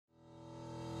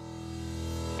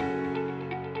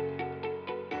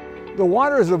The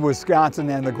waters of Wisconsin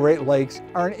and the Great Lakes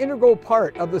are an integral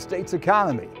part of the state's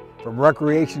economy. From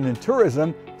recreation and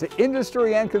tourism to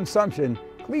industry and consumption,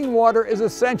 clean water is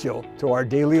essential to our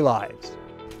daily lives.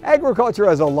 Agriculture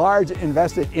has a large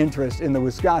invested interest in the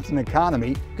Wisconsin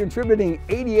economy, contributing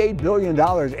 $88 billion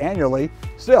annually.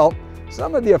 Still,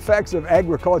 some of the effects of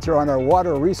agriculture on our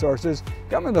water resources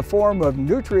come in the form of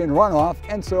nutrient runoff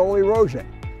and soil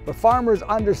erosion. But farmers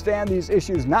understand these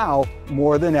issues now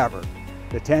more than ever.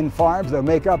 The 10 farms that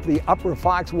make up the Upper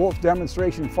Fox Wolf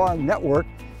Demonstration Farm Network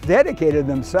dedicated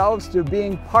themselves to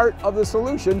being part of the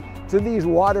solution to these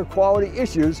water quality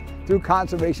issues through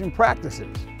conservation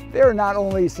practices. They are not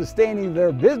only sustaining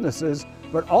their businesses,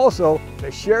 but also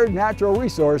the shared natural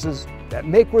resources that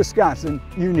make Wisconsin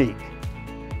unique.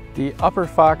 The Upper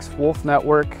Fox Wolf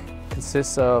Network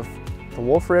consists of the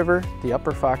Wolf River, the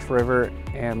Upper Fox River,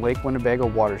 and Lake Winnebago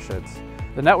watersheds.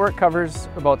 The network covers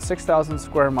about 6,000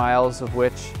 square miles, of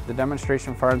which the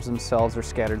demonstration farms themselves are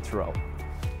scattered throughout.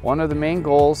 One of the main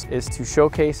goals is to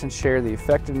showcase and share the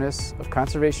effectiveness of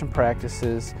conservation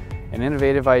practices and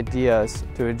innovative ideas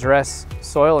to address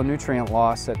soil and nutrient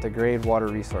loss that degrade water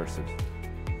resources.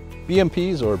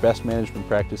 BMPs, or best management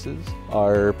practices,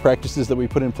 are practices that we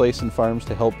put in place in farms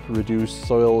to help reduce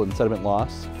soil and sediment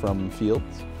loss from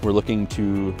fields. We're looking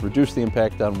to reduce the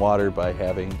impact on water by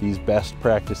having these best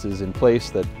practices in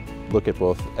place that look at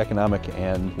both economic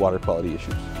and water quality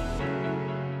issues.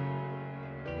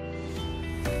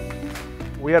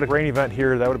 We had a rain event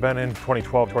here that would have been in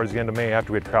 2012 towards the end of May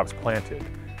after we had crops planted.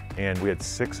 And we had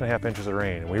 6.5 inches of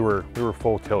rain, and we were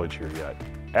full tillage here yet.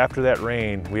 After that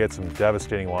rain, we had some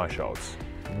devastating washouts.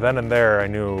 Then and there, I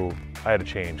knew I had to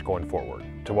change going forward.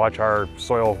 To watch our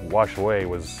soil wash away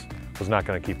was not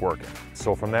going to keep working.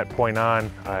 So from that point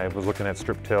on, I was looking at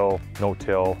strip till,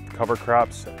 no-till, cover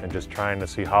crops, and just trying to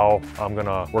see how I'm going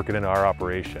to work it into our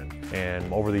operation.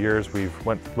 And over the years, we've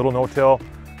went little no-till,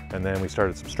 and then we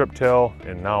started some strip till,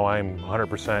 and now I'm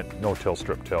 100% no-till,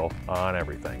 strip till on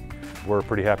everything. We're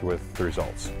pretty happy with the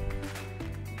results.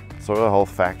 Soil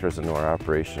health factors into our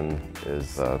operation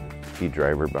is a key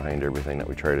driver behind everything that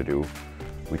we try to do.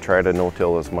 We try to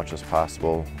no-till as much as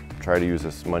possible, try to use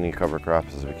as many cover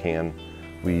crops as we can.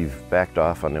 We've backed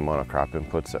off on the amount of crop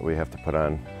inputs that we have to put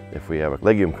on. If we have a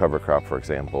legume cover crop, for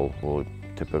example, we'll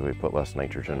typically put less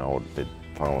nitrogen out the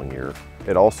following year.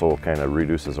 It also kind of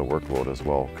reduces the workload as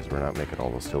well, because we're not making all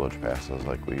those tillage passes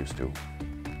like we used to.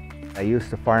 I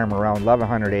used to farm around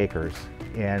 1,100 acres,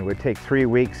 and it would take 3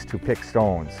 weeks to pick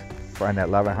stones on that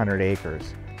 1,100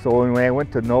 acres. So when I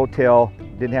went to no-till,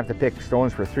 didn't have to pick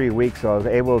stones for 3 weeks, so I was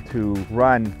able to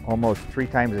run almost 3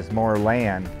 times as more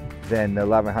land than the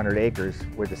 1,100 acres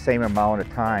with the same amount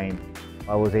of time.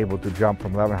 I was able to jump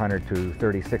from 1,100 to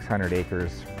 3,600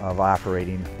 acres of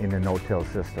operating in the no-till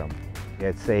system.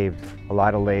 It saved a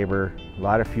lot of labor, a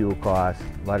lot of fuel costs,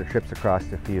 a lot of trips across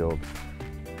the field.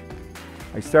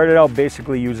 I started out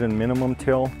basically using minimum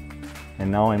till, and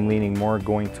now I'm leaning more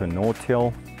going to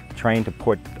no-till, trying to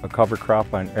put a cover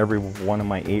crop on every one of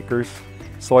my acres.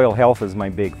 Soil health is my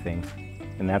big thing,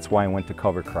 and that's why I went to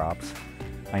cover crops.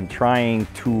 I'm trying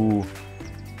to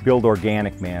build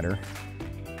organic matter.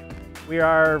 We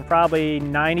are probably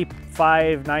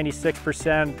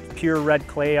 95–96% pure red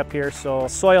clay up here, so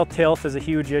soil tilth is a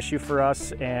huge issue for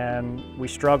us, and we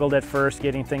struggled at first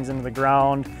getting things into the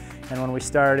ground, and when we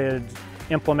started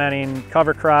implementing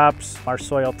cover crops, our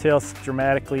soil tilth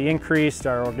dramatically increased,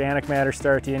 our organic matter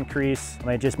started to increase, and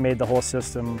it just made the whole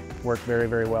system work very,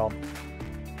 very well.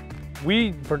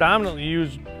 We predominantly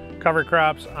use cover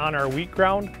crops on our wheat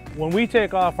ground. When we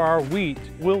take off our wheat,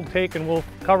 we'll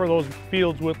cover those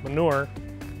fields with manure,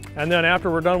 and then after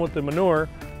we're done with the manure,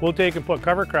 we'll take and put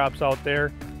cover crops out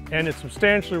there, and it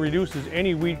substantially reduces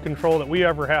any weed control that we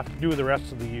ever have to do the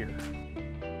rest of the year.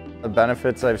 The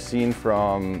benefits I've seen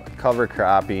from cover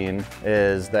cropping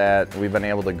is that we've been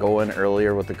able to go in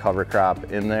earlier with the cover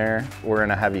crop in there. We're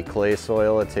in a heavy clay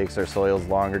soil. It takes our soils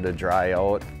longer to dry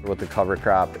out. With the cover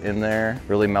crop in there,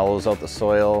 really mellows out the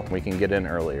soil. We can get in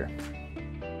earlier.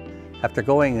 After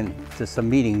going into some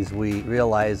meetings, we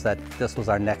realized that this was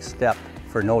our next step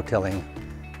for no-tilling.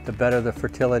 To better the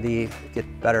fertility, get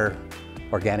better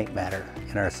organic matter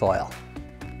in our soil.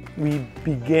 We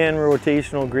began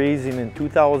rotational grazing in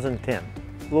 2010.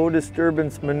 Low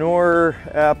disturbance manure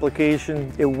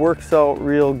application, it works out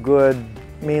real good,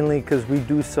 mainly because we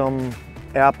do some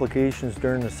applications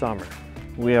during the summer.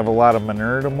 We have a lot of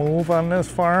manure to move on this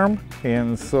farm,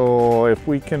 and so if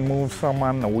we can move some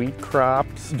on the wheat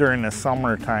crops during the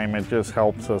summertime, it just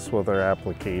helps us with our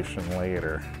application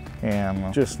later.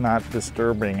 And just not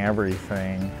disturbing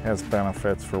everything has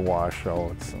benefits for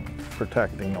washouts and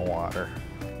protecting the water.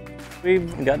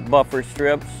 We've got buffer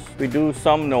strips. We do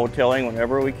some no-tilling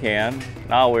whenever we can.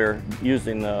 Now we're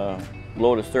using the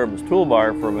low disturbance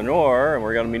toolbar for manure, and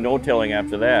we're going to be no-tilling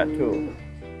after that too.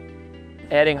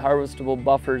 Adding harvestable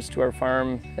buffers to our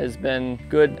farm has been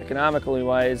good economically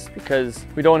wise because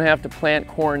we don't have to plant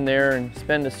corn there and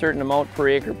spend a certain amount per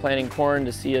acre planting corn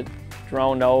to see it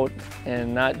drowned out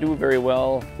and not do very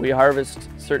well. We harvest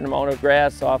a certain amount of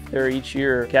grass off there each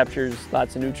year, captures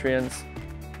lots of nutrients.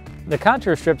 The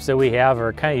contour strips that we have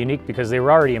are kind of unique because they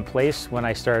were already in place when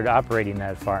I started operating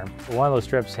that farm. One of those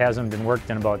strips hasn't been worked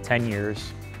in about 10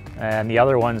 years, and the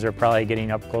other ones are probably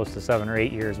getting up close to 7 or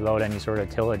 8 years without any sort of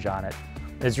tillage on it.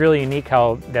 It's really unique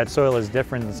how that soil is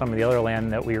different than some of the other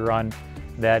land that we run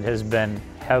that has been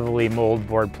heavily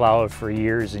moldboard plowed for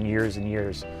years and years and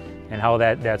years, and how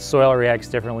that soil reacts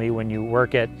differently when you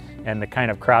work it and the kind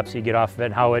of crops you get off of it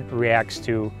and how it reacts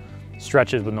to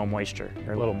stretches with no moisture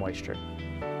or little moisture.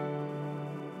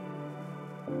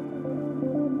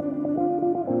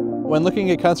 When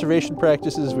looking at conservation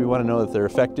practices, we want to know that they're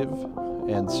effective,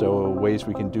 and so ways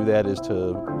we can do that is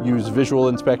to use visual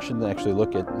inspection to actually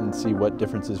look at and see what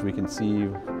differences we can see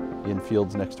in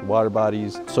fields next to water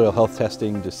bodies, soil health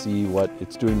testing to see what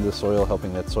it's doing to the soil,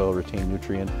 helping that soil retain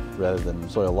nutrient rather than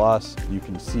soil loss. You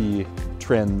can see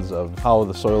trends of how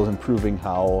the soil is improving,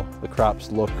 how the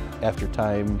crops look after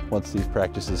time once these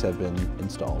practices have been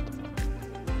installed.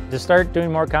 To start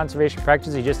doing more conservation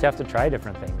practices, you just have to try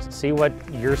different things. See what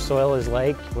your soil is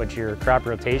like, what your crop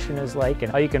rotation is like, and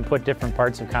how you can put different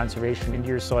parts of conservation into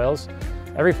your soils.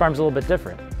 Every farm's a little bit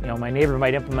different. You know, my neighbor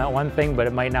might implement one thing, but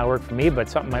it might not work for me, but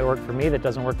something might work for me that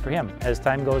doesn't work for him. As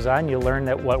time goes on, you learn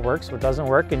that what works, what doesn't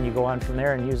work, and you go on from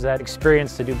there and use that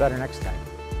experience to do better next time.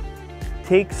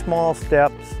 Take small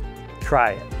steps,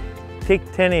 try it.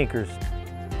 Take 10 acres,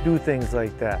 do things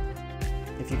like that.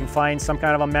 If you can find some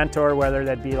kind of a mentor, whether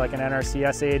that be like an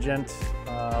NRCS agent,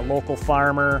 a local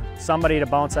farmer, somebody to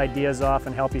bounce ideas off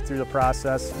and help you through the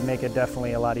process, and make it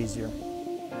definitely a lot easier.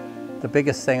 The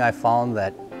biggest thing I found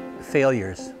that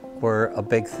failures were a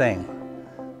big thing,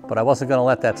 but I wasn't going to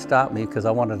let that stop me because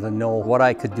I wanted to know what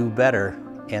I could do better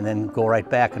and then go right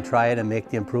back and try it and make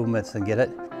the improvements and get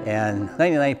it. And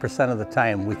 99% of the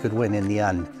time we could win in the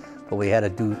end, but we had to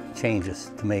do changes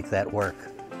to make that work.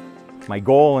 My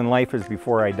goal in life is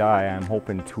before I die, I'm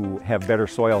hoping to have better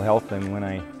soil health than when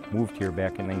I moved here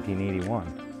back in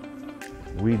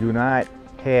 1981. We do not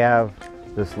have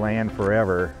this land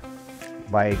forever.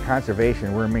 By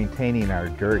conservation, we're maintaining our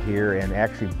dirt here and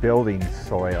actually building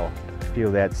soil. I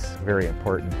feel that's a very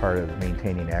important part of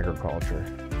maintaining agriculture.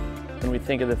 When we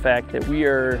think of the fact that we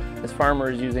are, as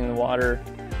farmers, using the water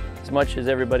as much as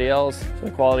everybody else, so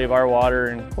the quality of our water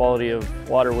and quality of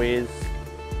waterways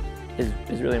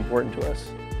is really important to us.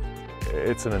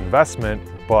 It's an investment,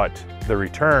 but the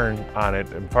return on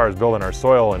it, as far as building our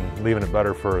soil and leaving it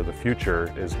better for the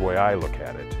future, is the way I look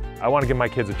at it. I want to give my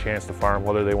kids a chance to farm,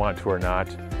 whether they want to or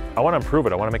not. I want to improve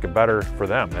it. I want to make it better for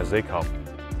them as they come.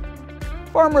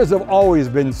 Farmers have always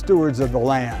been stewards of the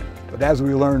land, but as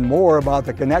we learn more about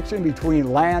the connection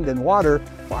between land and water,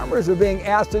 farmers are being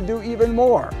asked to do even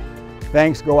more.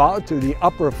 Thanks go out to the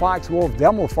Upper Fox Wolf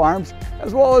demo farms,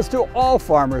 as well as to all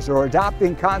farmers who are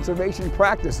adopting conservation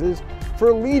practices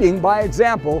for leading by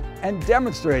example and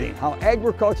demonstrating how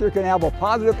agriculture can have a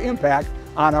positive impact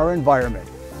on our environment.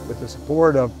 With the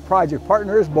support of project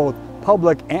partners, both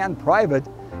public and private,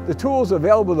 the tools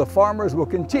available to farmers will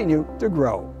continue to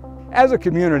grow. As a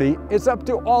community, it's up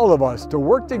to all of us to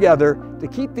work together to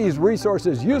keep these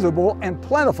resources usable and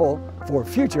plentiful for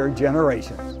future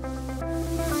generations.